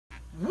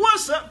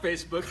What's up,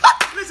 Facebook?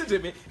 Listen to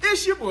me.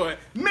 It's your boy,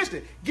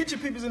 Mr. Get Your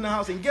Peoples in the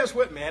House. And guess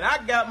what, man? I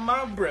got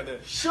my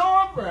brother,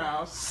 Sean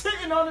Brown,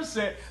 sitting on the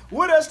set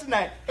with us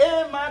tonight.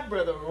 And my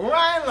brother,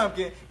 Ryan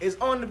Lumpkin, is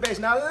on the bass.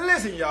 Now,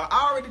 listen, y'all.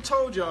 I already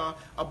told y'all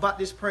about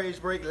this praise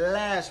break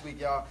last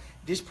week, y'all.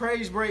 This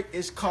praise break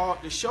is called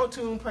the Show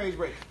Tune Praise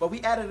Break. But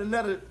we added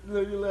another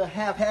little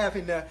half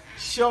in the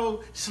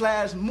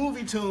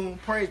show/movie tune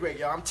praise break,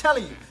 y'all. I'm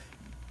telling you.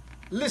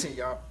 Listen,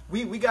 y'all,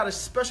 we got a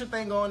special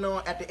thing going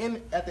on at the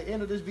end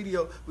of this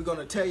video. We're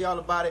gonna tell y'all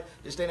about it.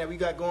 This thing that we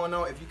got going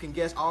on. If you can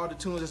guess all the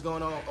tunes that's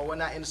going on or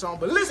whatnot in the song.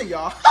 But listen,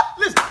 y'all,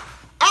 listen.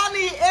 I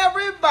need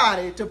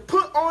everybody to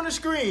put on the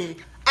screen,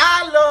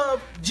 "I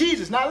love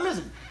Jesus." Now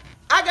listen,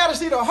 I gotta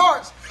see the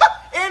hearts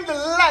and the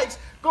lights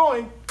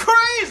going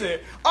crazy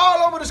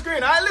all over the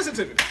screen. All right, listen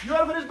to me. You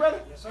ready for this, brother?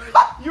 Yes, sir.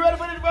 You ready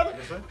for this, brother?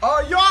 Yes, sir. Oh,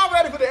 y'all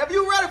ready for that? If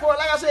you ready for it,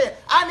 like I said,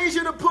 I need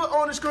you to put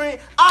on the screen,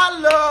 "I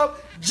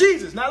love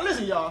Jesus." Now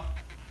listen, y'all.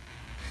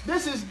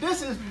 This is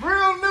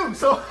real new.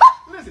 So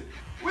listen,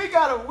 we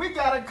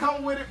gotta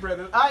come with it,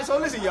 brother. All right, so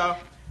listen, y'all.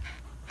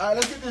 All right,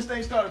 let's get this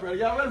thing started, brother.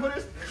 Y'all ready for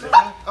this?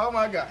 Yes, Oh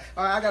my God!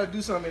 All right, I gotta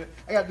do something.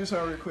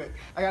 Real quick.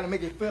 I gotta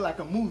make it feel like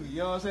a movie. You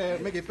know what I'm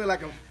saying? Make it feel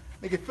like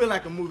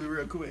a movie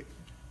real quick.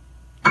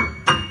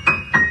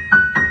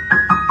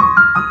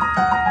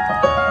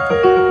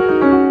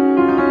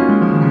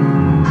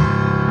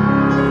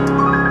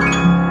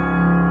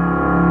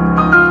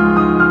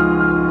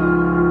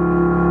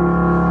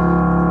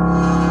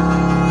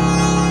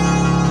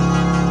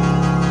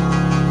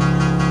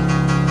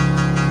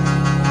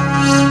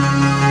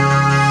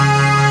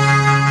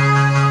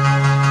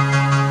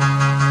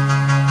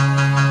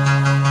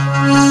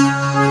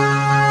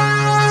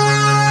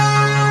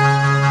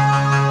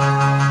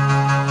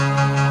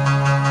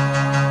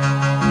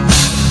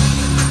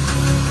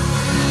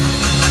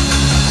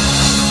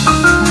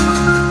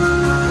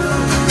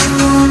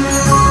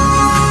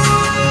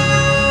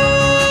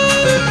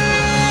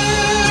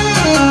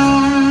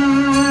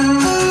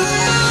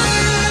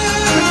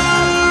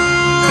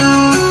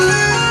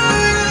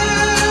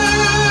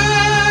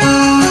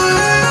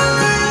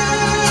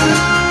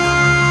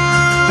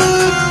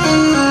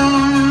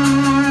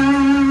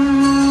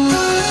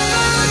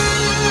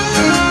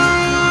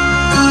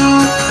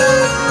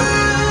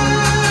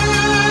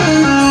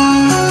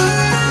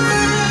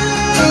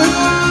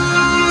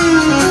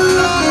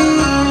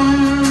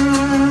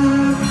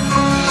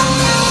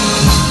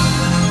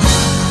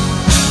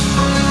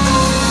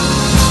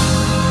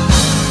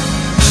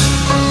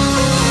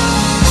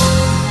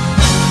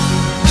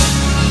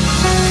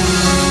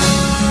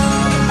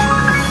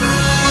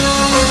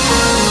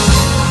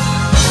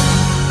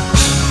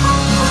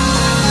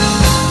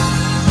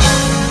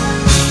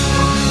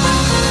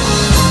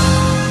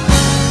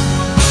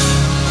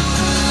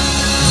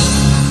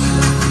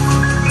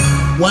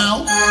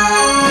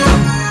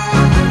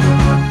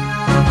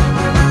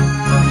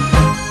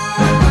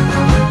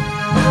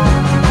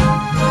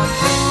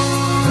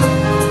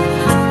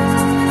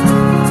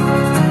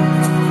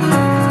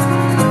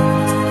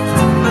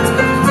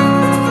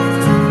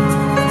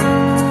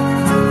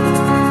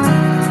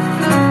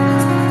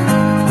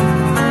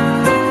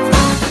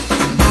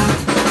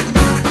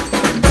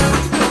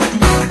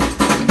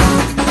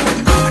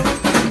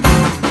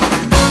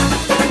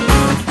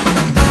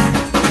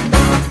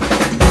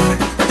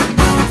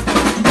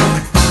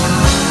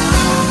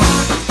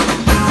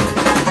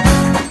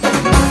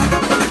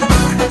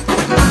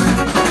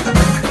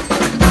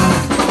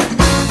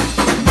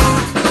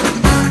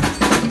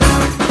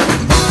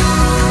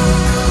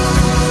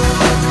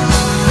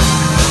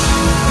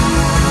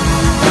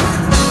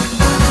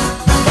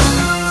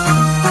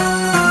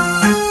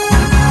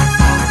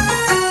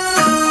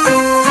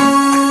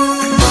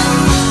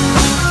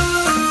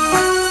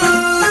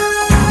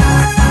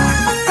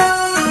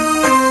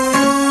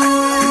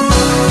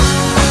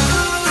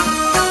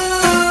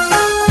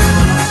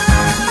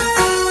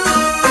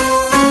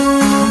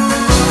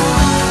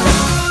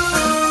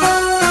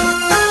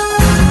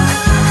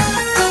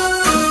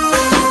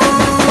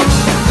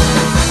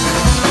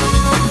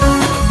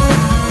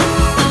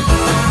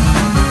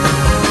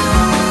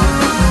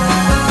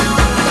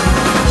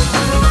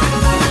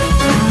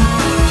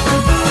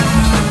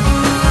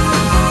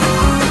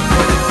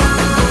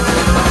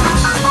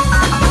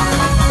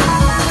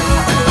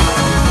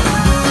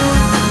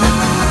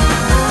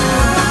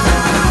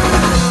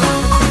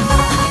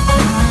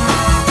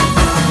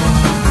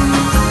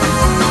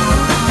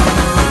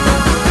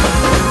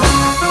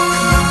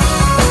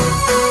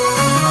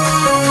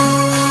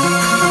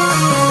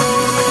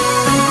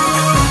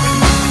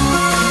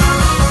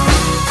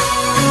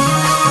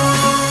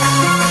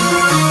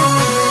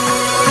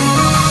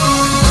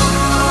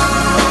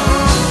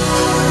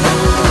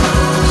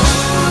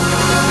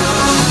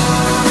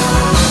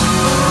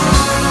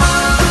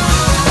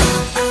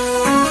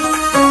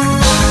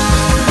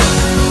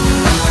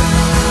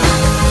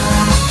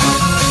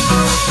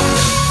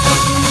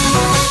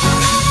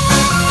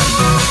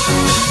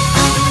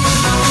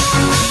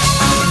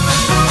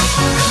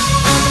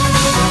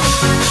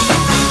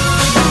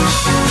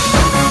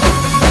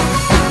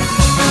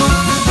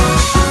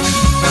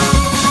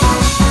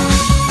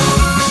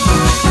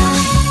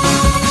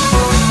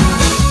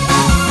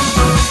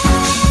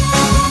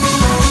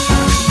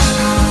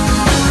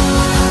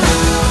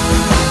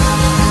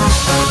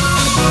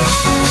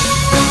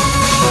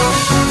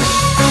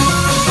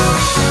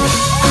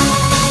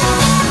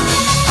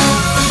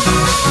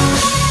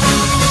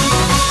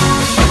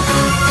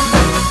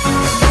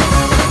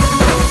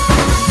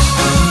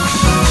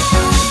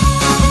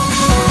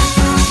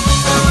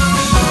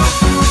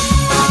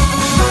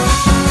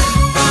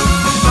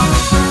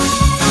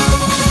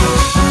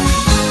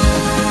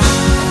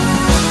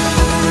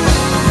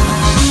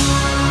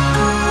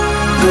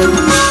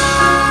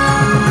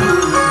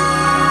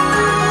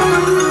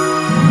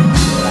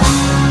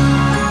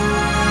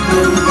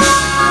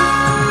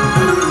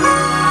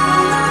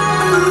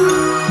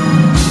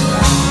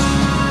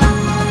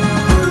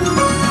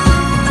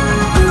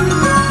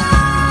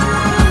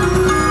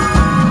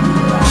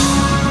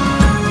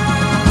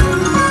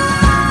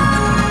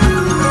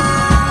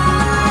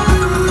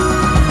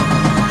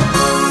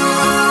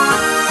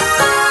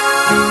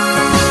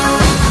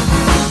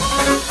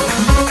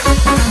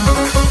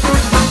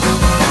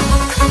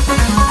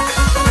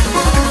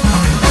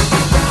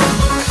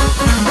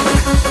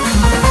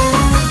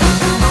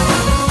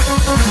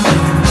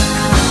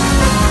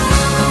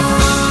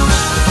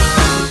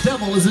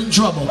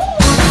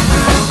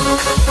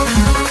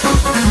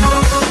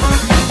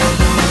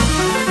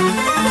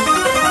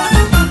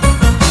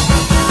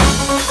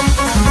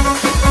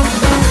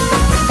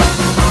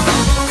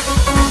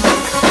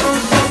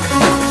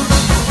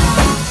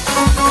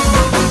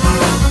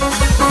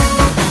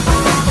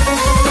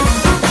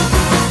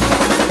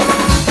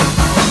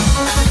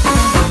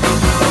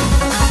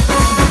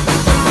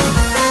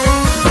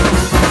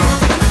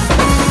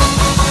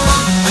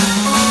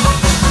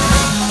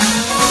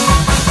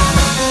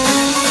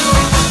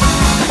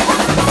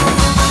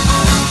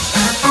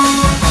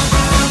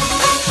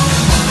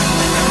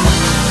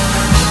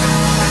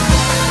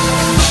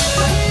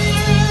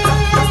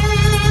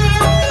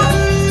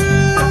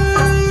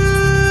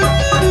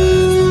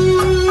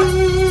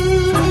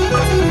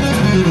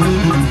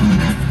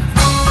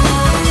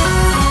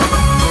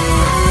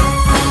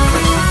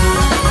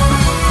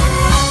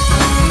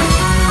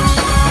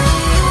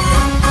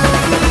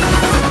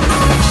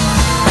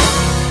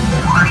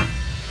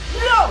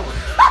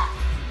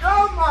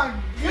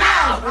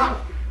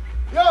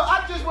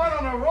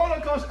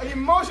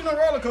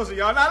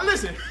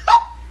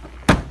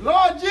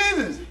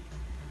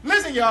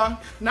 y'all.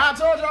 Now, I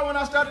told y'all when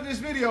I started this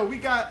video, we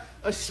got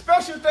a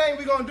special thing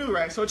we're going to do,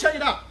 right? So, check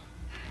it out.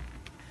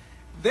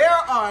 There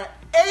are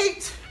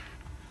 8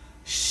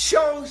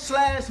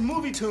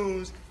 show/movie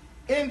tunes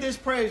in this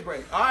praise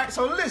break. All right?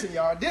 So, listen,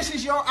 y'all. This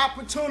is your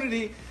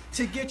opportunity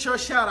to get your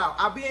shout out.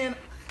 I'll be in,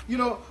 you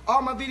know,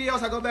 all my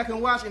videos. I go back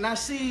and watch, and I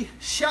see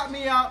shout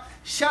me out,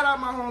 shout out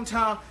my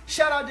hometown,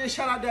 shout out this,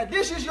 shout out that.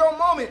 This is your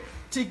moment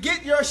to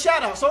get your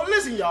shout out. So,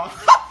 listen, y'all.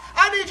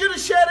 I need you to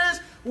share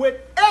this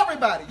with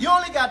everybody. You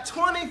only got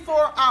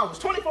 24 hours.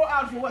 24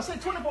 hours for what? Say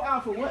 24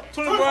 hours for what?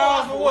 24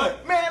 hours for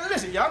what? Man,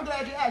 listen, y'all. I'm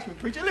glad you asked me,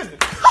 preacher. Listen.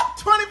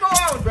 24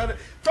 hours, brother.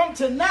 From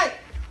tonight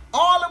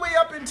all the way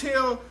up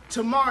until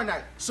tomorrow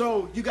night.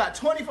 So you got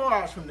 24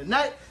 hours from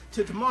tonight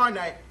to tomorrow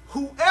night.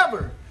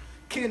 Whoever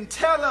can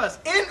tell us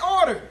in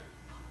order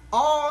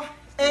all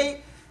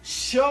 8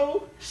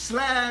 show/movie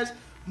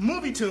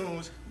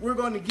tunes, we're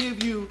going to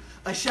give you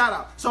a shout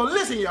out. So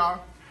listen,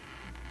 y'all.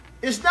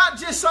 It's not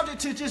just subject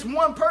to just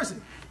one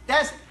person.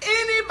 That's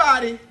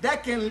anybody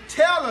that can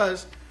tell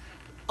us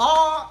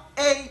all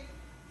 8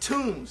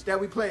 tunes that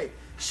we play.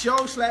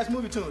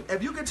 Show/movie tunes.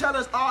 If you can tell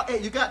us all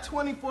 8, you got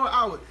 24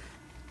 hours.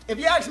 If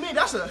you ask me,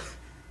 that's a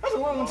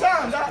long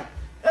time.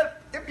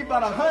 It'd be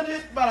about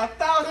 100, about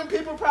 1,000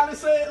 people probably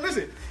say it.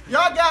 Listen,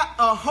 y'all got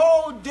a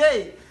whole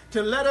day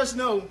to let us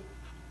know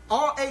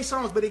all 8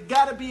 songs, but it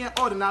got to be in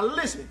order. Now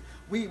listen,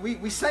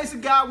 we saints of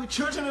God, we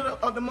children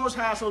of the Most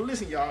High, so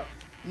listen, y'all.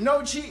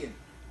 No cheating.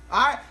 All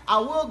right? I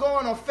will go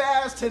on a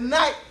fast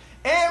tonight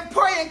and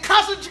pray and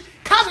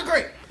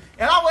consecrate.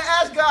 And I will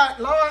ask God,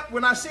 Lord,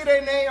 when I see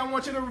their name, I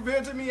want you to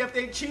reveal to me if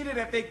they cheated,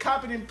 if they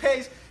copied and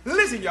pasted.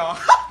 Listen, y'all.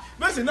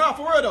 Listen, no,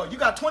 for real, though. You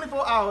got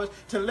 24 hours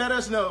to let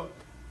us know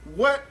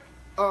what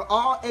are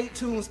all 8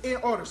 tunes in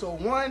order. So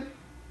 1,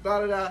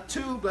 blah, blah, blah,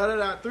 2, blah, blah,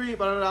 blah, 3,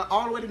 blah, blah, blah,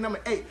 all the way to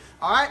number 8.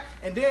 All right?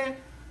 And then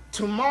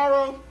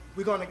tomorrow,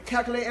 we're going to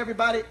calculate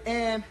everybody,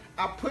 and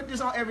I put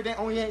this on everything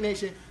on Yank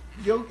Nation.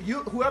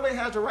 Whoever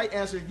has the right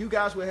answer, you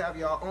guys will have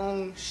your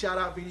own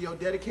shout-out video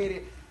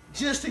dedicated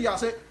just to y'all.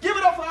 So give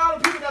it up for all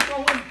the people that's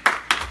going to win.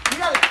 We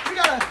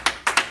gotta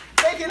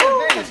take it in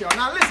advance, y'all.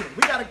 Now listen,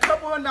 we got a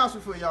couple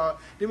announcements for y'all.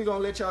 Then we're going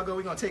to let y'all go.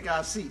 We're going to take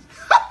our seats.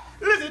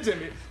 Listen to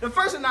me. The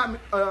first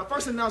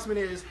announcement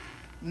is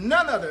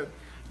none other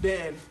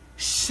than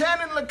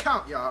Shannon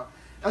LeCount, y'all.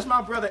 That's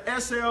my brother,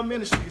 SL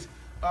Ministries,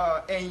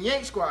 and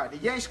Yank Squad. The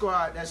Yank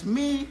Squad, that's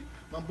me,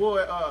 my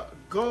boy,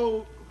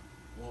 Gold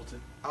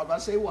Walton. I was about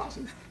to say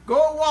Watson.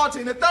 Gold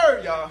Walton the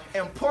third, y'all,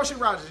 and Portia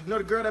Rogers. You know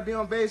the girl that be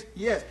on bass?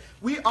 Yes.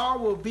 We all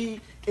will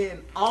be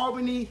in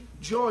Albany,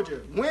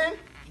 Georgia. When?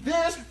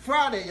 This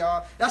Friday,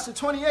 y'all. That's the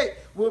 28th.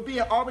 We'll be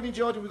in Albany,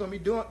 Georgia. We're going to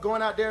be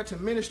going out there to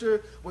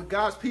minister with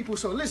God's people.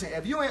 So listen,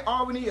 if you're in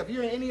Albany, if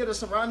you're in any of the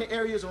surrounding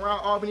areas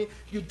around Albany,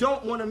 you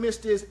don't want to miss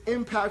this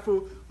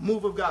impactful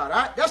move of God. All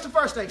right? That's the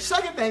first thing.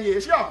 Second thing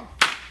is, y'all,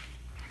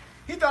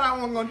 he thought I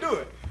wasn't going to do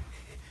it.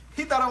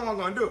 He thought I wasn't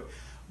going to do it.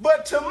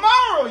 But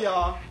tomorrow,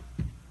 y'all,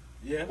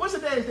 yeah. What's the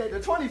day's date? The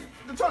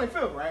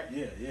 25th, right?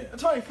 Yeah. The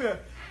 25th.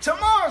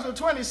 Tomorrow's the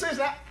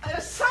 26th.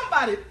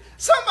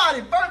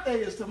 Somebody's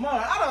birthday is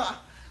tomorrow.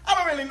 I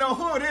don't really know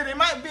who it is. It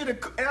might be the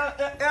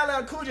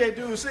LL Cool J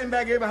dude sitting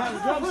back here behind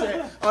the drum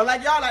set, or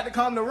like y'all like to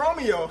call him the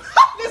Romeo.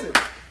 Listen,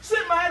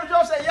 sitting behind the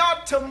drum set,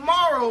 y'all.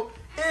 Tomorrow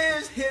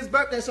is his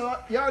birthday, so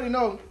you already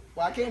know.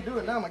 Well, I can't do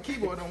it now. My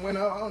keyboard don't went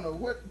up. I don't know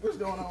what's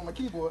going on with my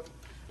keyboard.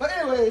 But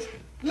anyways,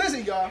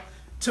 listen, y'all.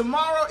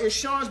 Tomorrow is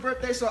Sean's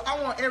birthday, so I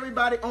want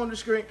everybody on the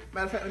screen.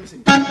 Matter of fact, let me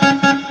see.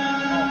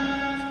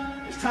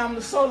 It's time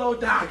to solo,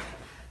 Doc.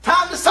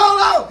 Time to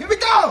solo. Here we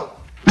go.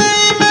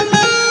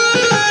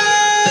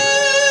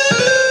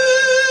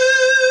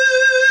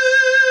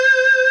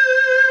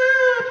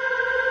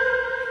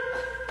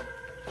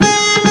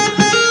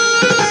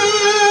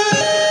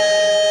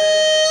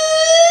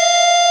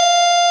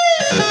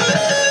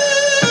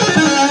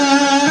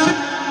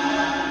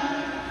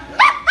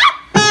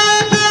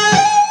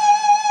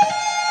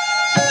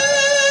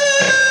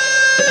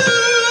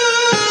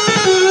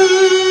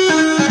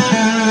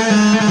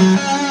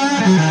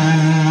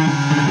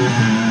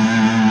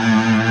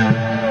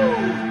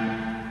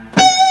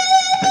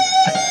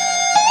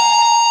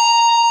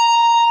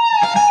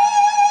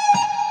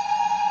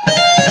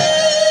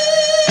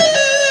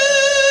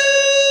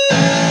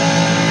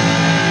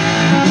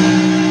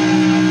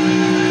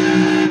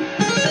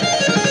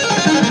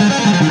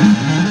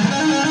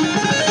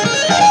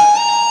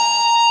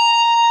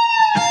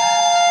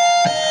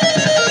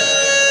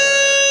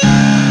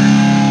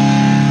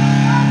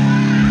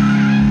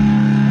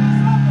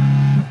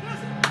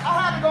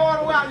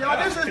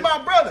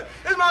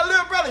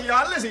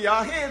 Listen,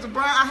 y'all, here's a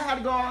brand. I had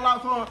to go all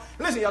out for him.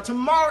 Listen, y'all,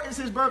 tomorrow is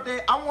his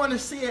birthday. I want to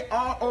see it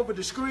all over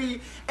the screen.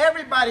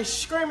 Everybody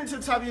screaming to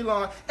the top of your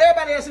lawn.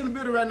 Everybody that's in the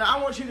building right now,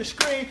 I want you to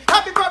scream,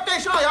 happy birthday,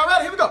 Sean. Y'all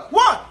ready? Here we go.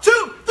 1,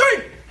 2,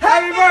 3.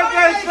 Happy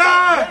birthday,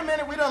 Sean. Wait a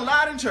minute, we done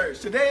lied in church.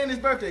 Today ain't his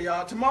birthday,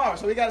 y'all. Tomorrow,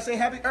 so we got to say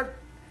happy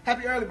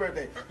early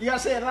birthday. You got to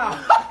say it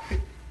loud.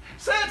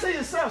 Say it to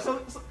yourself,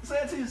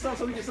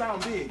 so we can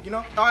sound big, you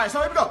know? All right, so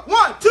here we go.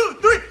 1, 2,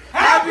 3.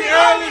 Happy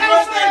early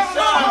birthday,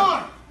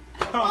 Sean.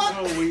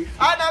 I'm so weak.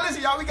 All right, now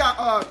listen, y'all. We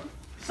got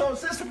so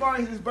since tomorrow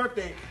is his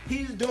birthday,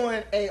 he's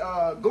doing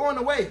a going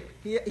away.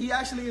 He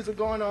actually is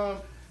going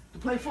to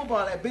play football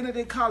at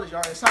Benedict College,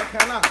 y'all, in South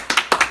Carolina.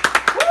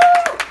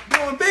 Woo!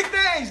 Doing big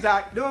things,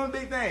 Doc. Doing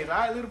big things. All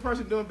right, little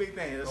person doing big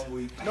things.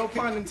 No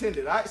pun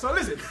intended. All right, so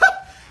listen.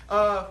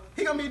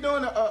 He gonna be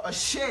doing a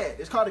shed.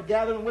 It's called a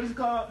gathering. What is it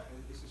called?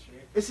 It's a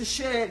shed. It's a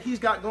shed he's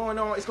got going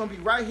on. It's gonna be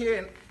right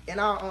here in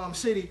our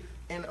city.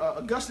 In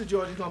Augusta,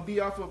 Georgia. It's going to be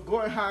off of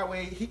Gordon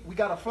Highway. We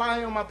got a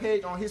flyer on my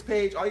page, on his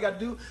page. All you got to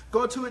do,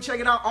 go to it,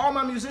 check it out. All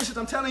my musicians,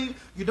 I'm telling you,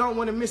 you don't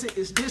want to miss it.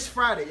 It's this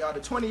Friday, y'all, the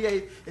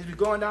 28th. It's be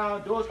going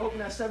down. Doors open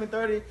at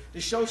 7:30.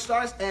 The show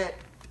starts at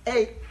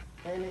 8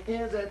 and it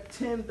ends at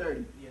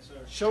 10:30. Yes, sir.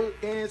 Show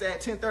ends at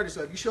 10:30.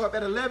 So if you show up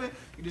at 11,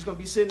 you're just going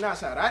to be sitting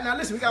outside. All right, now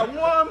listen, we got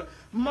one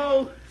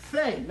more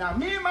thing. Now,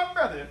 me and my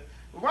brother,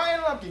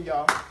 Ryan Lumpkin,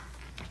 y'all,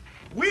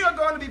 we are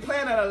going to be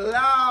playing at a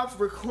live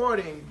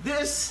recording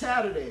this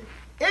Saturday.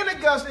 In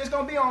Augusta, it's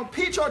going to be on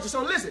Peach Orchard.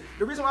 So listen,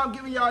 the reason why I'm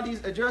giving y'all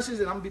these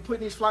addresses and I'm going to be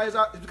putting these flyers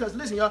out is because,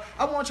 listen, y'all,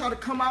 I want y'all to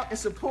come out and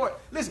support.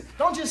 Listen,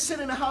 don't just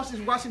sit in the house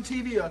just watching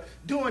TV or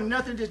doing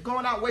nothing, just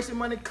going out wasting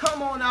money.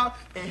 Come on out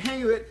and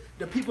hang with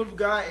the people of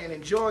God and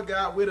enjoy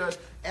God with us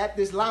at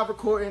this live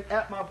recording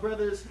at my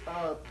brother's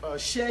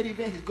shed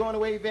event, his going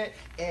away event,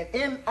 and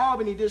in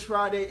Albany this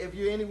Friday. If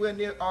you're anywhere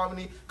near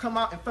Albany, come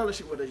out and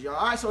fellowship with us, y'all.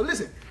 All right, so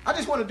listen, I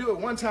just want to do it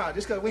one time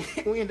just because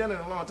we ain't done it in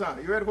a long time.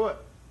 You ready for it?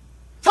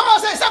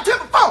 Somebody say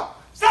September 4th.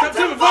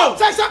 September 4th.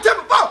 Say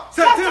September 4th.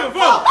 September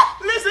 4th.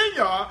 Listen,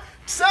 y'all.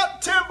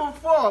 September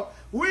 4th,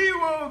 we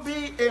will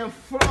be in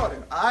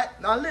Florida. All right?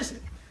 Now, listen.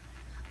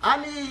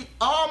 I need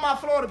all my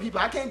Florida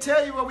people. I can't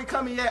tell you where we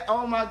coming at.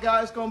 Oh, my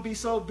God, it's going to be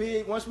so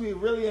big. Once we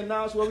really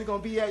announce where we're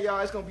going to be at, y'all,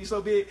 it's going to be so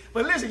big.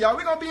 But listen, y'all,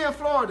 we're going to be in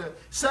Florida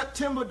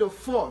September the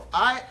 4th. All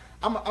right?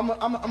 I'm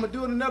going to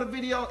do another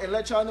video and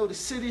let y'all know the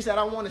cities that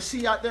I want to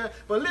see out there.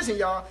 But listen,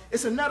 y'all,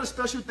 it's another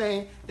special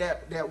thing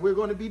that we're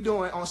going to be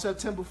doing on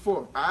September 4th,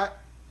 all right?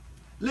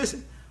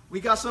 Listen, we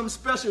got something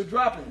special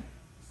dropping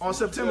on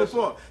September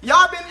 4th.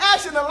 Y'all been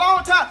asking a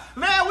long time.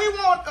 Man, we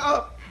want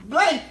a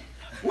blank.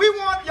 We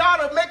want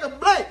y'all to make a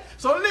blank.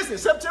 So listen,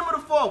 September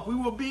the 4th, we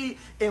will be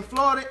in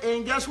Florida.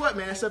 And guess what,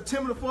 man?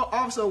 September the 4th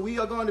also, we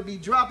are going to be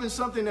dropping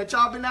something that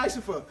y'all been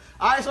asking for. All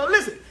right, so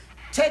listen.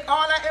 Take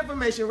all that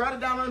information, write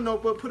it down on a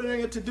notebook, put it on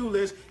your to-do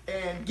list,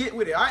 and get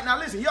with it. All right, now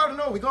listen, you already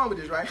know where we're going with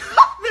this, right?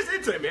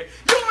 Listen to me.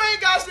 You ain't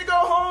got to go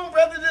home,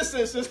 brothers and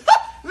sisters.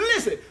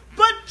 Listen,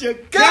 but you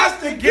got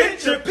to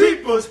get your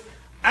peoples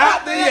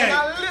out the Yank.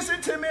 Now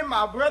listen to me,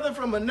 my brother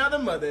from another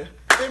mother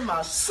and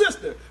my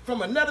sister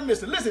from another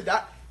mister. Listen,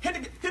 Doc,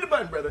 hit the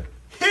button, brother.